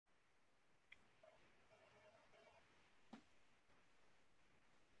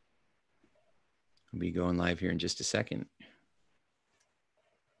We'll be going live here in just a second.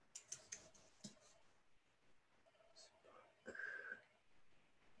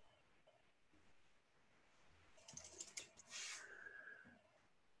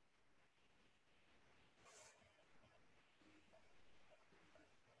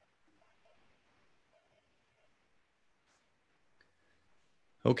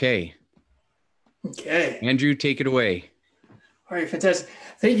 Okay. Okay. Andrew, take it away. All right, fantastic.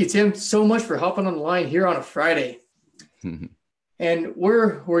 Thank you, Tim, so much for hopping on the line here on a Friday. And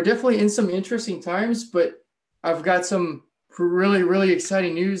we're definitely in some interesting times, but I've got some really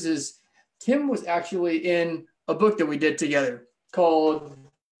exciting news. Is Tim was actually in a book that we did together called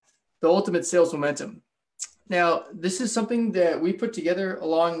The Ultimate Sales Momentum. Now, this is something that we put together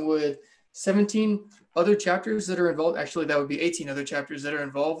along with 17 other chapters that are involved. Actually, that would be 18 other chapters that are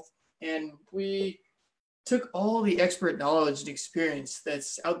involved. And we took all the expert knowledge and experience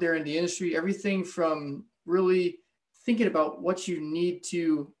that's out there in the industry, everything from really thinking about what you need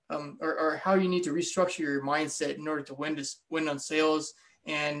to, or how you need to restructure your mindset in order to win on sales,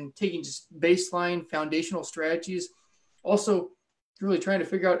 and taking just baseline foundational strategies. Also, really trying to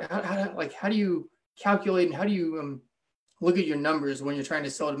figure out how do you calculate and how do you look at your numbers when you're trying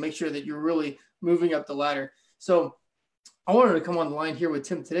to sell to make sure that you're really moving up the ladder. So I wanted to come on the line here with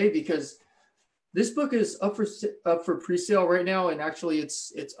Tim today because this book is up for pre-sale right now, and actually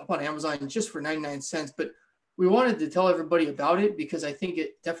it's up on Amazon just for 99 cents. But we wanted to tell everybody about it because I think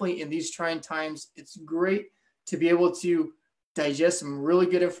it definitely in these trying times, it's great to be able to digest some really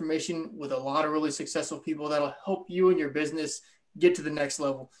good information with a lot of really successful people that'll help you and your business get to the next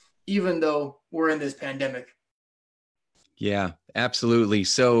level, even though we're in this pandemic. Yeah, absolutely.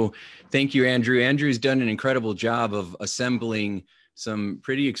 So thank you, Andrew. Andrew's done an incredible job of assembling some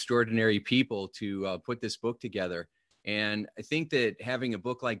pretty extraordinary people to put this book together. And I think that having a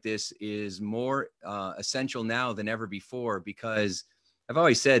book like this is more essential now than ever before, because I've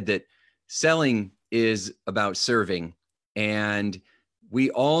always said that selling is about serving. And we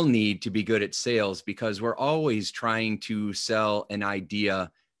all need to be good at sales because we're always trying to sell an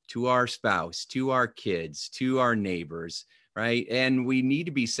idea to our spouse, to our kids, to our neighbors, right? And we need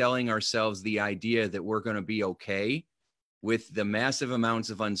to be selling ourselves the idea that we're going to be okay with the massive amounts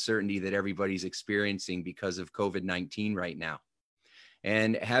of uncertainty that everybody's experiencing because of COVID-19 right now.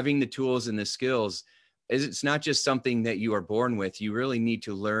 And having the tools and the skills, it's not just something that you are born with. You really need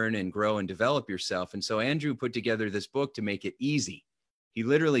to learn and grow and develop yourself. And so Andrew put together this book to make it easy. He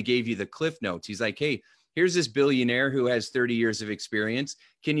literally gave you the cliff notes. He's like, hey, here's this billionaire who has 30 years of experience.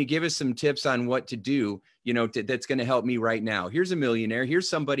 Can you give us some tips on what to do, that's going to help me right now? Here's a millionaire. Here's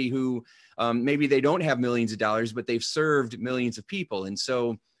somebody who maybe they don't have millions of dollars, but they've served millions of people. And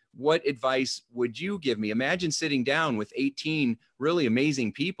so what advice would you give me? Imagine sitting down with 18 really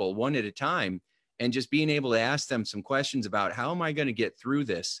amazing people, one at a time, and just being able to ask them some questions about how am I going to get through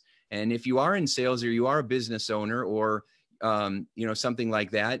this? And if you are in sales or you are a business owner or something like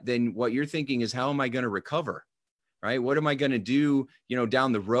that, then what you're thinking is, how am I going to recover? Right? What am I going to do,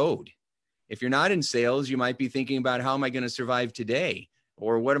 down the road? If you're not in sales, you might be thinking about, how am I going to survive today?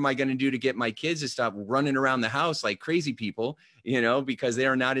 Or what am I going to do to get my kids to stop running around the house like crazy people, because they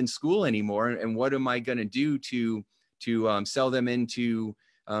are not in school anymore? And what am I going to do to sell them into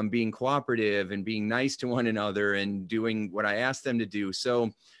being cooperative and being nice to one another and doing what I ask them to do?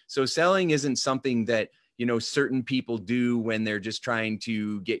 So selling isn't something that, certain people do when they're just trying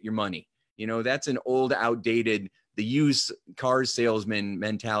to get your money. That's an old, outdated, the used car salesman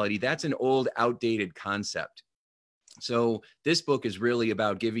mentality. That's an old, outdated concept. So this book is really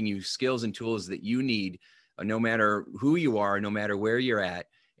about giving you skills and tools that you need, no matter who you are, no matter where you're at.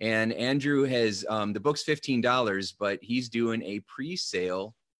 And Andrew has, the book's $15, but he's doing a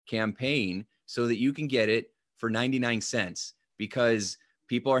pre-sale campaign so that you can get it for 99 cents because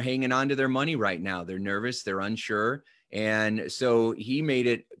people are hanging on to their money right now. They're nervous, they're unsure. And so he made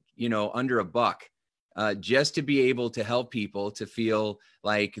it, under $1, just to be able to help people to feel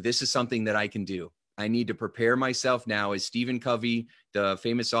like this is something that I can do. I need to prepare myself now. As Stephen Covey, the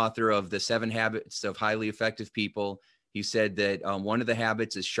famous author of The 7 Habits of Highly Effective People, he said that one of the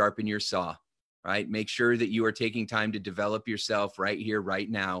habits is sharpen your saw, right? Make sure that you are taking time to develop yourself right here, right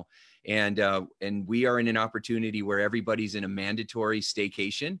now. And we are in an opportunity where everybody's in a mandatory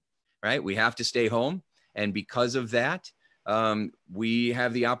staycation, right? We have to stay home. And because of that, we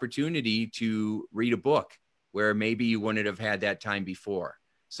have the opportunity to read a book where maybe you wouldn't have had that time before.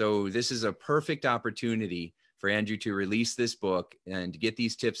 So this is a perfect opportunity for Andrew to release this book and to get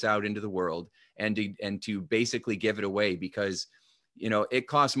these tips out into the world and to basically give it away, because it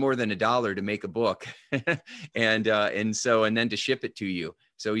costs more than $1 to make a book and then to ship it to you.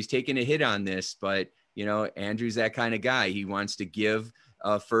 So he's taking a hit on this, but Andrew's that kind of guy. He wants to give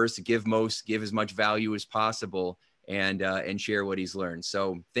first, give most, give as much value as possible, and share what he's learned.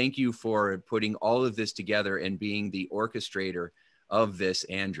 So thank you for putting all of this together and being the orchestrator of this,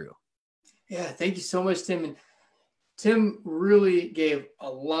 Andrew. Yeah, thank you so much, Tim. And Tim really gave a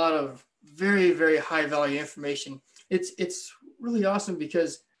lot of very, very high value information. It's really awesome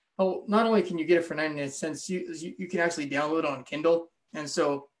because not only can you get it for 99 cents, you can actually download it on Kindle. And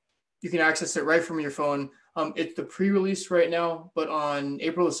so you can access it right from your phone. It's the pre-release right now, but on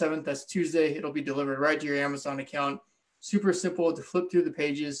April the 7th, that's Tuesday, it'll be delivered right to your Amazon account. Super simple to flip through the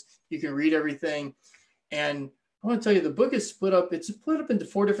pages. You can read everything. And I want to tell you, the book is split up. It's split up into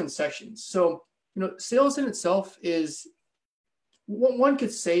 4 different sections. So, sales in itself is, one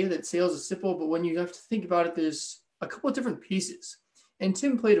could say that sales is simple, but when you have to think about it, there's a couple of different pieces. And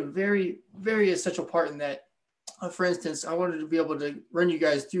Tim played a very, very essential part in that. For instance, I wanted to be able to run you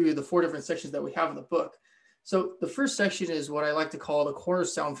guys through the 4 different sections that we have in the book. So the first section is what I like to call the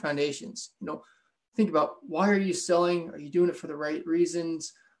cornerstone foundations. Think about, why are you selling? Are you doing it for the right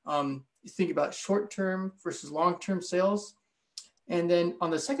reasons? You think about short-term versus long-term sales. And then on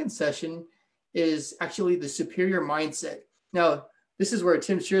the second session is actually the superior mindset. Now, this is where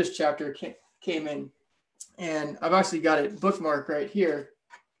Tim Shear's chapter came in. And I've actually got it bookmarked right here.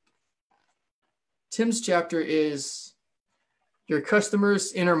 Tim's chapter is your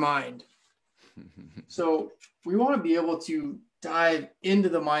customer's inner mind. So we want to be able to dive into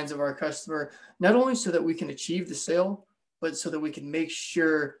the minds of our customer, not only so that we can achieve the sale, but so that we can make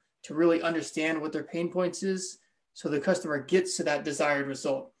sure to really understand what their pain points is, so the customer gets to that desired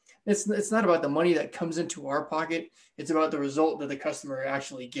result. It's not about the money that comes into our pocket. It's about the result that the customer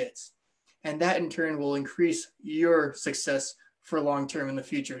actually gets. And that in turn will increase your success for long-term in the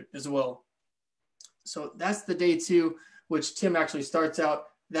future as well. So that's the day 2, which Tim actually starts out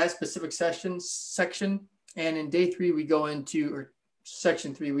that specific section. And in day 3, we go into, or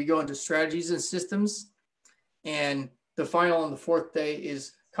section 3, we go into strategies and systems. And the final and the 4th day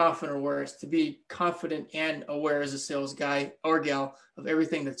is confident awareness, to be confident and aware as a sales guy or gal of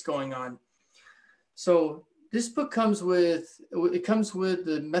everything that's going on. So this book comes with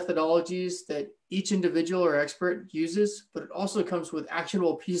the methodologies that each individual or expert uses, but it also comes with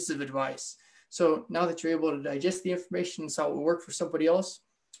actionable pieces of advice. So now that you're able to digest the information and saw it will work for somebody else,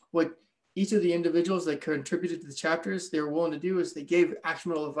 what each of the individuals that contributed to the chapters, they were willing to do is they gave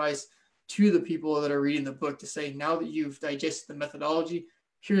actionable advice to the people that are reading the book to say, now that you've digested the methodology,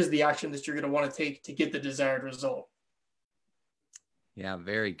 here's the action that you're going to want to take to get the desired result. Yeah,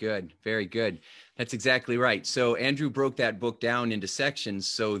 very good. Very good. That's exactly right. So Andrew broke that book down into sections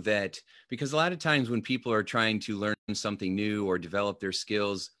so that, because a lot of times when people are trying to learn something new or develop their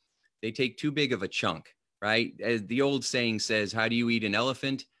skills, they take too big of a chunk, right? As the old saying says, how do you eat an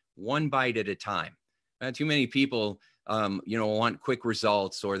elephant? One bite at a time. Too many people, want quick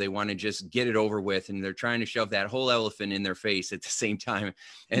results, or they want to just get it over with, and they're trying to shove that whole elephant in their face at the same time,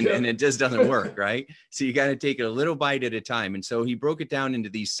 and it just doesn't work, right? So you got to take it a little bite at a time. And so he broke it down into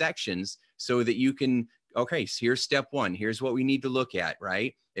these sections so that you can, okay, so here's step 1. Here's what we need to look at,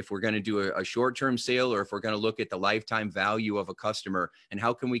 right? If we're going to do a short-term sale, or if we're going to look at the lifetime value of a customer, and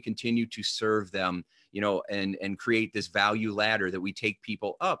how can we continue to serve them, and create this value ladder that we take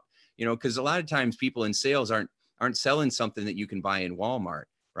people up, because a lot of times people in sales aren't selling something that you can buy in Walmart,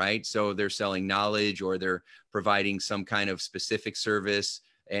 right? So they're selling knowledge, or they're providing some kind of specific service.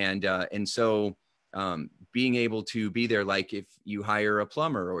 And so being able to be there, like if you hire a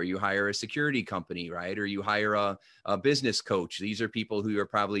plumber, or you hire a security company, right? Or you hire a business coach, these are people who you're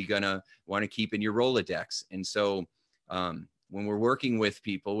probably going to want to keep in your Rolodex. And so when we're working with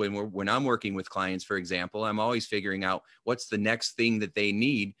people, when I'm working with clients, for example, I'm always figuring out what's the next thing that they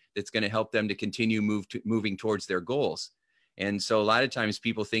need that's going to help them to continue moving towards their goals. And so a lot of times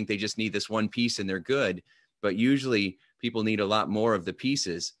people think they just need this one piece and they're good, but usually people need a lot more of the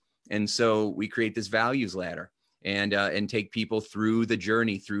pieces. And so we create this values ladder and take people through the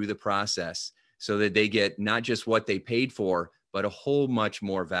journey, through the process, so that they get not just what they paid for, but a whole much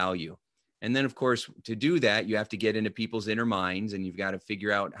more value. And then, of course, to do that, you have to get into people's inner minds, and you've got to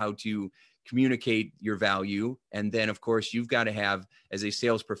figure out how to communicate your value. And then, of course, you've got to have, as a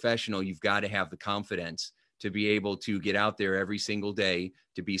sales professional, you've got to have the confidence to be able to get out there every single day,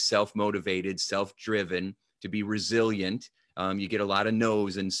 to be self-motivated, self-driven, to be resilient, You get a lot of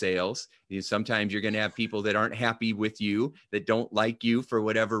no's in sales. Sometimes you're going to have people that aren't happy with you, that don't like you for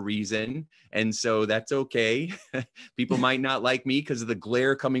whatever reason. And so that's okay. People might not like me because of the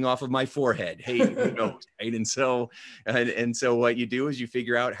glare coming off of my forehead. Hey, who knows? Right. And so what you do is you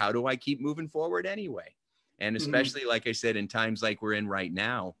figure out, how do I keep moving forward anyway? And especially, like I said, in times like we're in right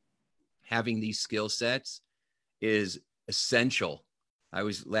now, having these skill sets is essential. I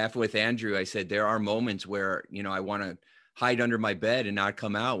was laughing with Andrew. I said, there are moments where, I want to hide under my bed and not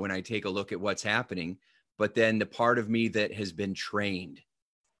come out when I take a look at what's happening. But then the part of me that has been trained,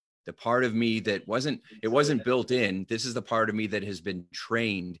 the part of me that wasn't built in, this is the part of me that has been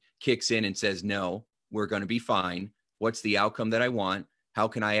trained, kicks in and says, no, we're going to be fine. What's the outcome that I want? How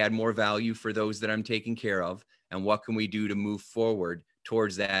can I add more value for those that I'm taking care of? And what can we do to move forward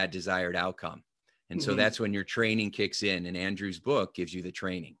towards that desired outcome? And so that's when your training kicks in, and Andrew's book gives you the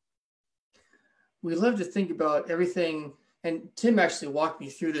training. We love to think about everything. And Tim actually walked me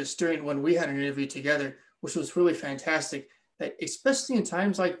through this during when we had an interview together, which was really fantastic. That especially in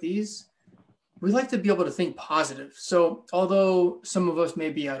times like these, we like to be able to think positive. So although some of us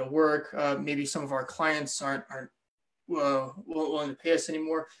may be out of work, maybe some of our clients aren't willing to pay us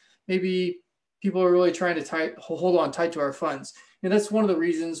anymore, maybe people are really trying to hold on tight to our funds. And that's one of the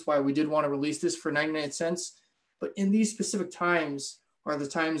reasons why we did want to release this for 99 cents. But in these specific times are the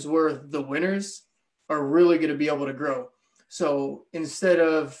times where the winners are really going to be able to grow. So instead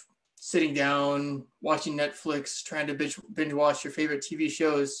of sitting down, watching Netflix, trying to binge watch your favorite TV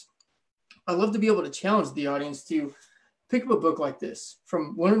shows, I love to be able to challenge the audience to pick up a book like this,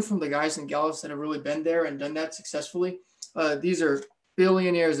 learn from the guys and gals that have really been there and done that successfully. These are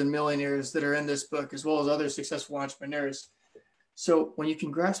billionaires and millionaires that are in this book, as well as other successful entrepreneurs. So when you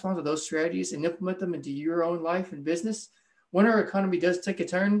can grasp onto those strategies and implement them into your own life and business, when our economy does take a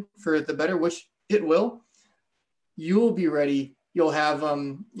turn for the better, which it will, you'll be ready. You'll have,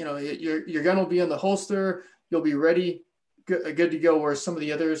 your gun will be in the holster. You'll be ready, good to go, where some of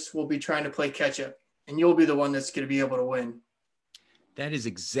the others will be trying to play catch up, and you'll be the one that's going to be able to win. That is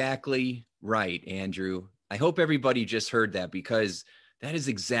exactly right, Andrew. I hope everybody just heard that, because that is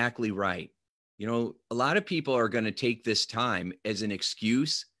exactly right. A lot of people are going to take this time as an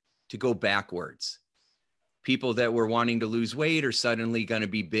excuse to go backwards. People that were wanting to lose weight are suddenly going to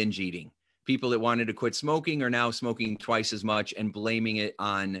be binge eating. People that wanted to quit smoking are now smoking twice as much and blaming it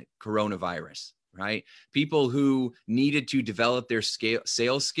on coronavirus, right? People who needed to develop their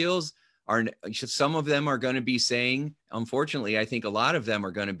sales skills some of them are going to be saying, unfortunately, I think a lot of them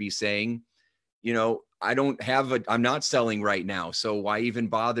are going to be saying, I'm not selling right now, so why even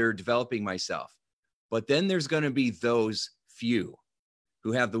bother developing myself? But then there's going to be those few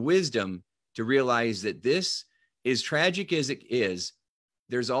who have the wisdom to realize that this, as tragic as it is,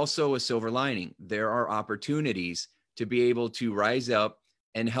 there's also a silver lining. There are opportunities to be able to rise up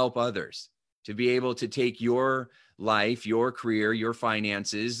and help others, to be able to take your life, your career, your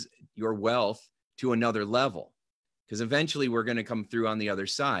finances, your wealth to another level. Because eventually we're going to come through on the other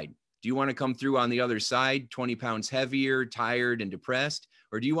side. Do you want to come through on the other side 20 pounds heavier, tired, and depressed?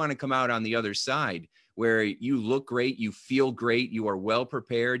 Or do you want to come out on the other side where you look great, you feel great, you are well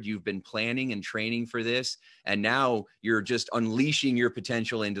prepared, you've been planning and training for this, and now you're just unleashing your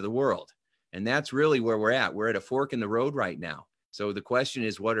potential into the world? And that's really where we're at. We're at a fork in the road right now. So the question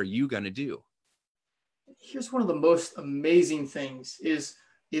is, what are you going to do? Here's one of the most amazing things is,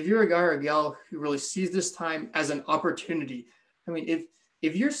 if you're a guy or a gal who really sees this time as an opportunity. I mean,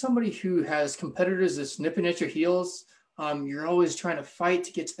 if you're somebody who has competitors that's nipping at your heels, you're always trying to fight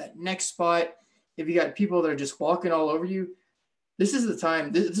to get to that next spot. If you got people that are just walking all over you, this is the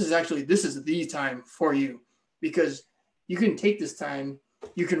time. This is the time for you, because you can take this time.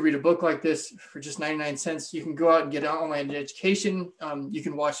 You can read a book like this for just 99 cents. You can go out and get an online education. You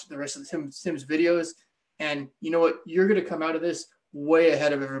can watch the rest of Tim's videos. And you know what? You're going to come out of this way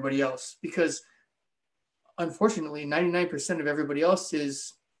ahead of everybody else, because unfortunately, 99% of everybody else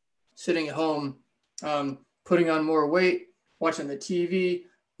is sitting at home, putting on more weight, watching the TV,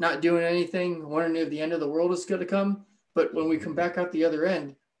 not doing anything, wondering if the end of the world is going to come. But when we come back out the other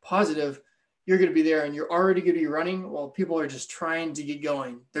end, positive, you're going to be there and you're already going to be running while people are just trying to get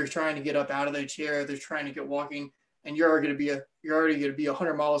going. They're trying to get up out of their chair. They're trying to get walking, and you're already going to be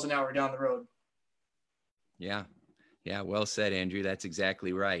 100 miles an hour down the road. Yeah. Yeah. Well said, Andrew. That's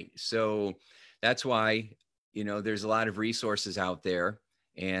exactly right. So that's why, there's a lot of resources out there.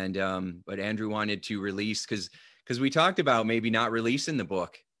 And, but Andrew wanted to release, because we talked about maybe not releasing the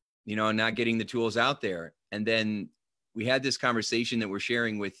book, and not getting the tools out there. And then we had this conversation that we're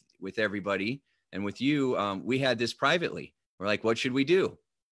sharing with everybody and with you. We had this privately. We're like, what should we do?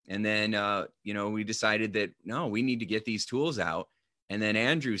 And then, we decided that, no, we need to get these tools out. And then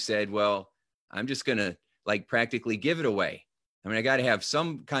Andrew said, well, I'm just going to like practically give it away. I mean, I got to have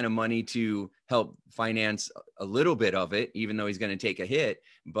some kind of money to help finance a little bit of it, even though he's going to take a hit.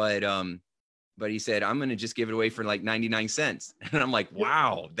 But he said, I'm going to just give it away for like 99 cents. And I'm like,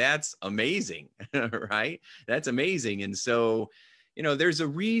 wow, that's amazing. Right? That's amazing. And so, there's a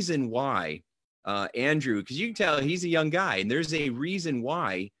reason why Andrew, because you can tell he's a young guy, and there's a reason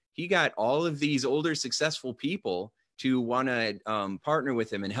why he got all of these older, successful people to want to partner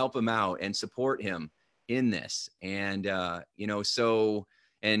with him and help him out and support him in this. And, and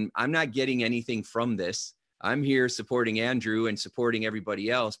I'm not getting anything from this. I'm here supporting Andrew and supporting everybody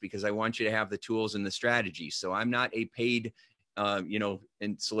else because I want you to have the tools and the strategy. So I'm not a paid,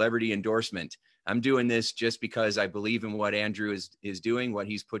 and celebrity endorsement. I'm doing this just because I believe in what Andrew is doing, what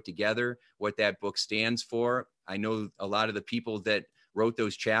he's put together, what that book stands for. I know a lot of the people that wrote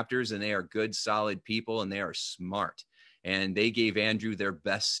those chapters, and they are good, solid people, and they are smart. And they gave Andrew their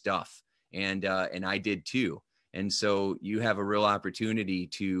best stuff. And I did too. And so you have a real opportunity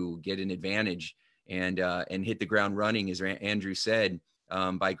to get an advantage and hit the ground running, as Andrew said,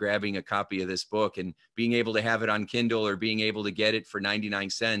 by grabbing a copy of this book and being able to have it on Kindle or being able to get it for 99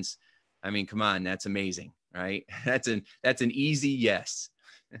 cents. I mean, come on, that's amazing, right? That's an easy yes.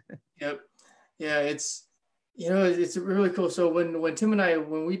 Yep. Yeah, it's really cool. So when Tim and I,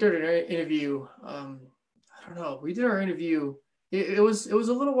 when we did an interview, I don't know, we did our interview. It was a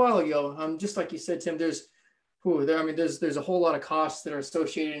little while ago. Just like you said, Tim, there's a whole lot of costs that are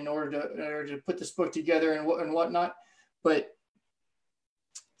associated in order to put this book together and whatnot. But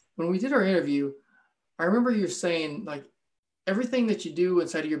when we did our interview, I remember you saying like everything that you do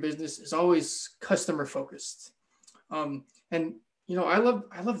inside of your business is always customer focused. And I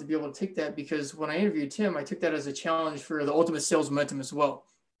love to be able to take that, because when I interviewed Tim, I took that as a challenge for the Ultimate Sales Momentum as well.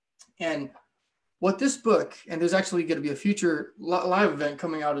 And what this book, and there's actually going to be a future live event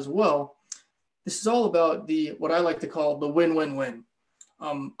coming out as well. This is all about what I like to call the win-win-win.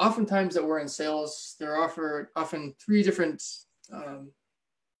 Oftentimes that we're in sales, there are often three different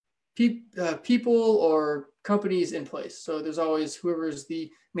people or companies in place. So there's always whoever is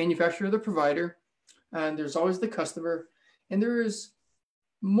the manufacturer or the provider, and there's always the customer, and there is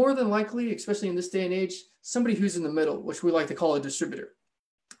more than likely, especially in this day and age, somebody who's in the middle, which we like to call a distributor.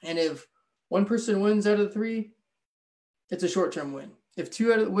 And if one person wins out of the three, it's a short-term win. If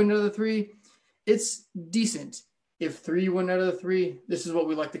win out of the three, it's decent. If three win out of the three, this is what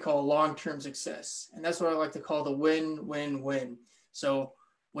we like to call long-term success. And that's what I like to call the win-win-win. So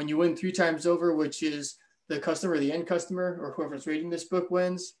when you win 3 times over, which is the customer, the end customer, or whoever's reading this book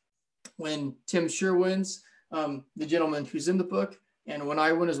wins. When Tim Sure wins, the gentleman who's in the book, and when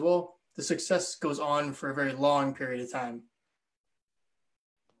I win as well, the success goes on for a very long period of time.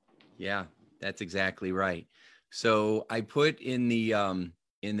 Yeah, that's exactly right. So I put in the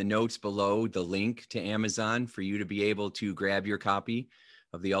notes below the link to Amazon for you to be able to grab your copy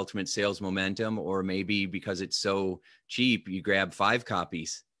of the Ultimate Sales Momentum, or maybe because it's so cheap, you grab 5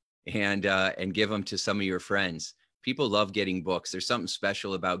 copies and give them to some of your friends. People love getting books. There's something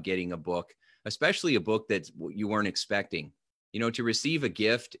special about getting a book, especially a book that you weren't expecting. To receive a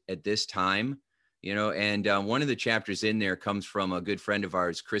gift at this time, and one of the chapters in there comes from a good friend of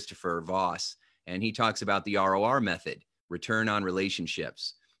ours, Christopher Voss, and he talks about the ROR method, return on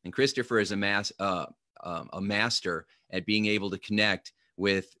relationships. And Christopher is a master at being able to connect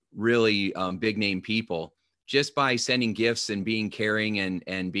with really big name people just by sending gifts and being caring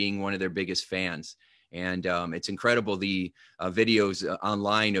and being one of their biggest fans. And it's incredible, the videos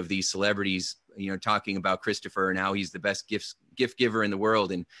online of these celebrities, talking about Christopher and how he's the best gift giver in the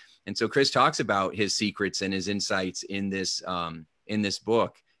world. And so Chris talks about his secrets and his insights in this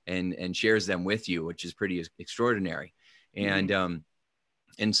book and shares them with you, which is pretty extraordinary. And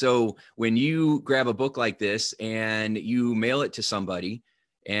so when you grab a book like this and you mail it to somebody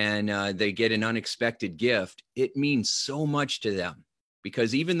and they get an unexpected gift, it means so much to them,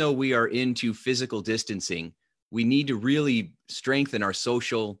 because even though we are into physical distancing, we need to really strengthen our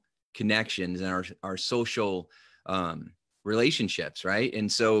social connections and our social relationships, right?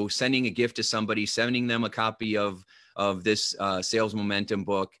 And so sending a gift to somebody, sending them a copy of this Sales Momentum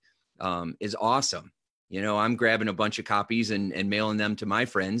book is awesome. I'm grabbing a bunch of copies and mailing them to my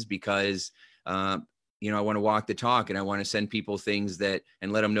friends because, I want to walk the talk, and I want to send people things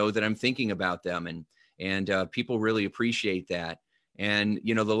and let them know that I'm thinking about them. And people really appreciate that. And,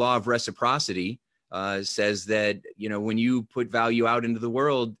 the law of reciprocity says that, when you put value out into the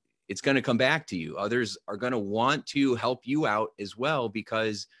world, it's going to come back to you. Others are going to want to help you out as well,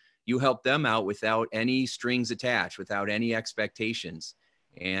 because you help them out without any strings attached, without any expectations.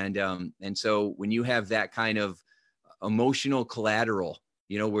 And so when you have that kind of emotional collateral,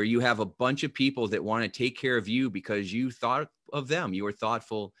 you know, where you have a bunch of people that want to take care of you because you thought of them, you were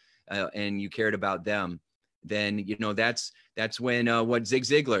thoughtful, and you cared about them, then, you know, that's when what Zig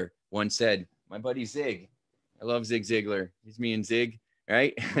Ziglar once said. My buddy Zig, I love Zig Ziglar. He's me and Zig,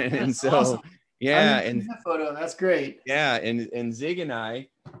 right? And That's so, awesome. yeah, I and that photo. That's great. yeah, and Zig and I,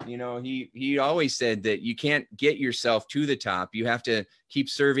 you know, he always said that you can't get yourself to the top. You have to keep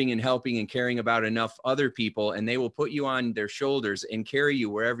serving and helping and caring about enough other people, and they will put you on their shoulders and carry you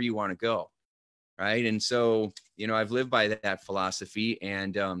wherever you want to go. Right. And so, you know, I've lived by that philosophy.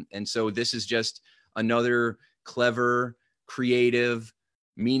 And so this is just another clever, creative,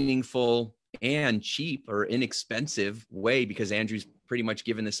 meaningful, and cheap or inexpensive way, because Andrew's pretty much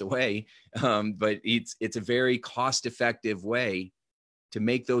given this away. But it's a very cost-effective way to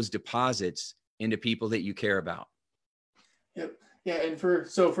make those deposits into people that you care about. Yep. Yeah. And for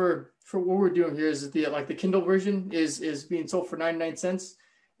what we're doing here is the Kindle version is being sold for 99 cents.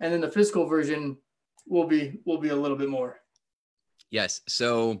 And then the physical version will be a little bit more. Yes.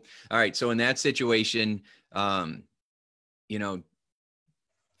 So, all right. So in that situation, you know,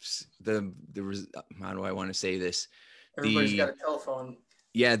 how do I want to say this? Everybody's got a telephone.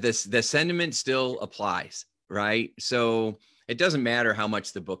 Yeah. The sentiment still applies, right? So it doesn't matter how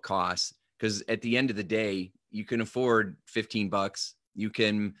much the book costs, because at the end of the day, you can afford $15. You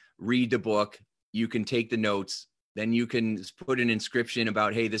can read the book, you can take the notes, then you can put an inscription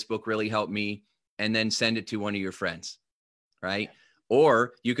about, hey, this book really helped me, and then send it to one of your friends, right?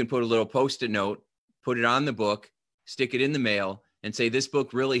 Or you can put a little Post-it note, put it on the book, stick it in the mail, and say, this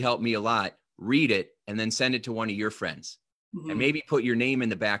book really helped me a lot. Read it, and then send it to one of your friends. And maybe put your name in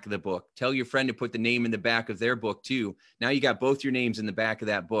the back of the book. Tell your friend to put the name in the back of their book too. Now you got both your names in the back of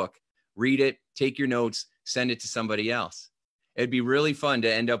that book. Read it, take your notes, send it to somebody else. It'd be really fun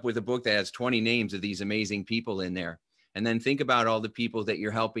to end up with a book that has 20 names of these amazing people in there. And then think about all the people that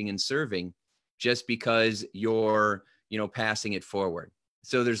you're helping and serving just because you're, you know, passing it forward.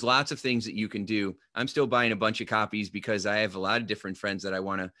 So there's lots of things that you can do. I'm still buying a bunch of copies because I have a lot of different friends that I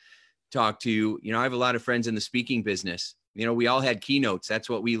want to talk to. You know, I have a lot of friends in the speaking business. You know, we all had keynotes. That's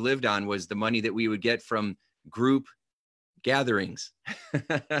what we lived on, was the money that we would get from group gatherings.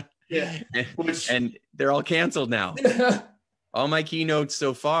 Yeah. And they're all canceled now. All my keynotes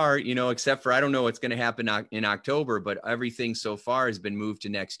so far, you know, except for, I don't know what's going to happen in October, but everything so far has been moved to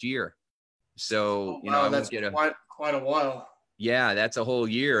next year. So, you know, I that's won't get quite a while. Yeah, that's a whole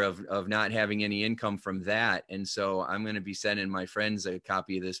year of not having any income from that. And so I'm going to be sending my friends a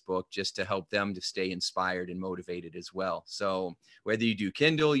copy of this book just to help them to stay inspired and motivated as well. So whether you do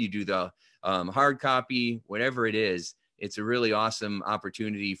Kindle, you do the hard copy, whatever it is, it's a really awesome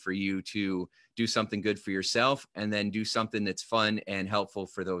opportunity for you to do something good for yourself, and then do something that's fun and helpful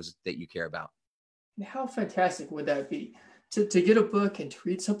for those that you care about. How fantastic would that be to get a book and to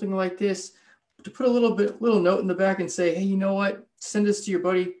read something like this, to put a little note in the back and say, hey, you know what? Send this to your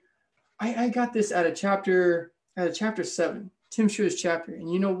buddy. I got this at a chapter 7, Tim Schuer's chapter.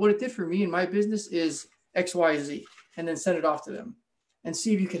 And you know what it did for me in my business is XYZ, and then send it off to them and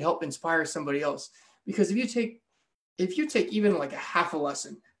see if you could help inspire somebody else. Because if you take even like a half a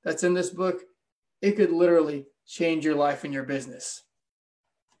lesson that's in this book, it could literally change your life and your business.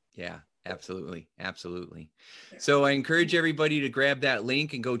 Yeah. Absolutely. Absolutely. So I encourage everybody to grab that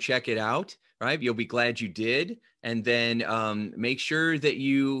link and go check it out. Right. You'll be glad you did. And then make sure that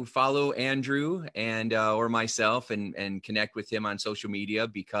you follow Andrew and or myself and connect with him on social media,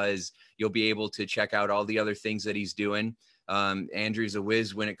 because you'll be able to check out all the other things that he's doing. Andrew's a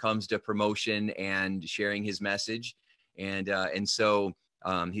whiz when it comes to promotion and sharing his message. And so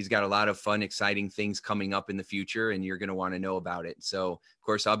he's got a lot of fun, exciting things coming up in the future, and you're going to want to know about it. So, of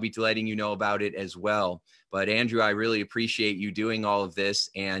course, I'll be letting you know about it as well. But Andrew, I really appreciate you doing all of this.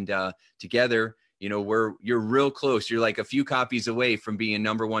 And together, you know, you're real close. You're like a few copies away from being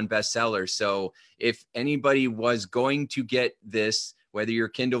 #1 bestseller. So if anybody was going to get this, whether your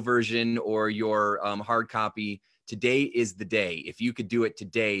Kindle version or your hard copy, today is the day. If you could do it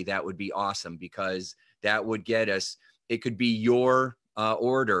today, that would be awesome, because that would get us, it could be your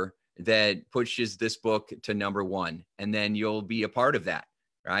order that pushes this book to #1, and then you'll be a part of that,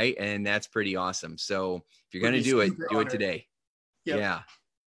 right? And that's pretty awesome. So if you're going to do it, do it today. Yep. Yeah.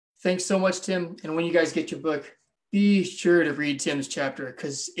 Thanks so much, Tim. And when you guys get your book, be sure to read Tim's chapter,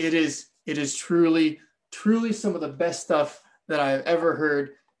 because it is truly some of the best stuff that I've ever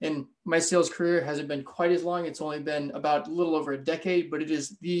heard. And my sales career hasn't been quite as long. It's only been about a little over a decade, but it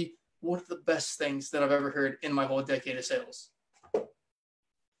is one of the best things that I've ever heard in my whole decade of sales.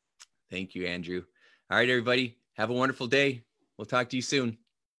 Thank you, Andrew. All right, everybody, have a wonderful day. We'll talk to you soon.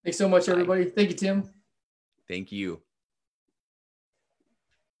 Thanks so much, Bye. everybody. Thank you, Tim. Thank you.